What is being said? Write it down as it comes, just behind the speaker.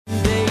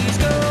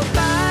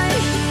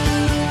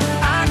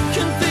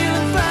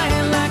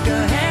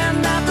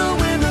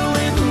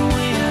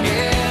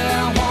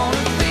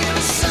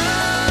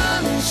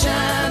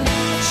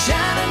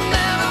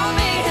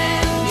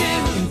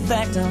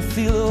fact, I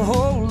feel a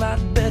whole lot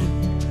better.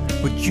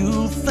 What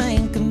you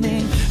think of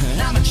me?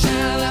 I'm a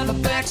child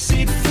of the backseat.